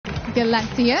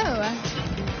Glacio.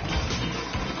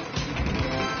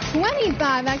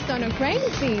 25x on a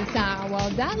Crazytime. Well,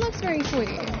 that looks very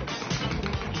sweet.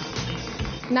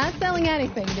 Not selling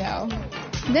anything, though.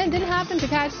 Then didn't happen to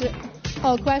catch the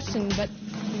whole question, but,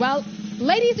 well,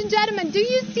 ladies and gentlemen, do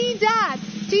you see that?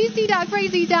 Do you see that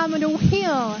Crazytime on the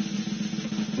wheel?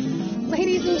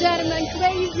 Ladies and gentlemen,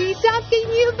 Crazytime, can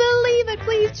you believe it?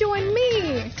 Please join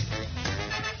me.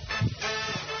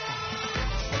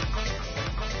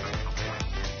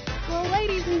 Well,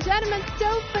 ladies and gentlemen,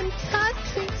 so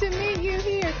fantastic to meet you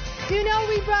here. You know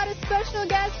we brought a special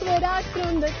guest with us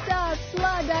from the top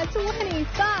slot, that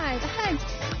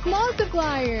 25x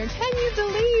multiplier. Can you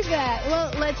believe that?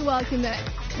 Well, let's welcome it.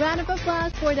 Round of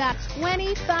applause for that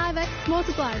 25x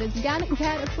multiplier that's gonna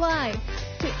get applied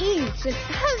to each and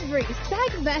every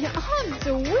segment of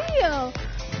the wheel.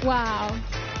 Wow.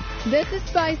 This is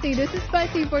spicy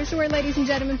for sure, ladies and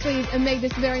gentlemen. Please make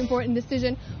this very important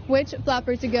decision. Which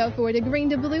flopper to go for, the green,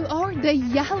 the blue, or the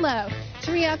yellow?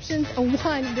 3 options,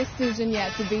 1 decision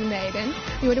yet to be made. And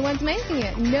you're the ones making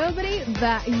it. Nobody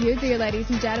but you, dear ladies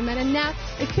and gentlemen. And now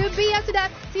it could be up to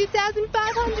that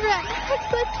 2,500.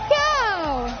 Let's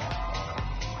go!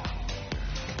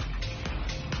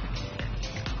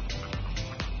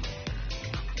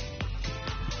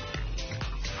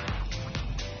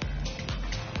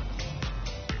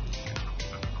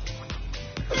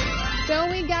 So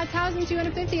we got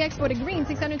 1,250x for the green,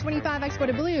 625x for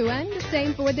the blue, and the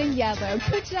same for the yellow.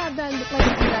 Good job done, ladies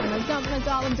and gentlemen. Compliments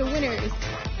all of the winners.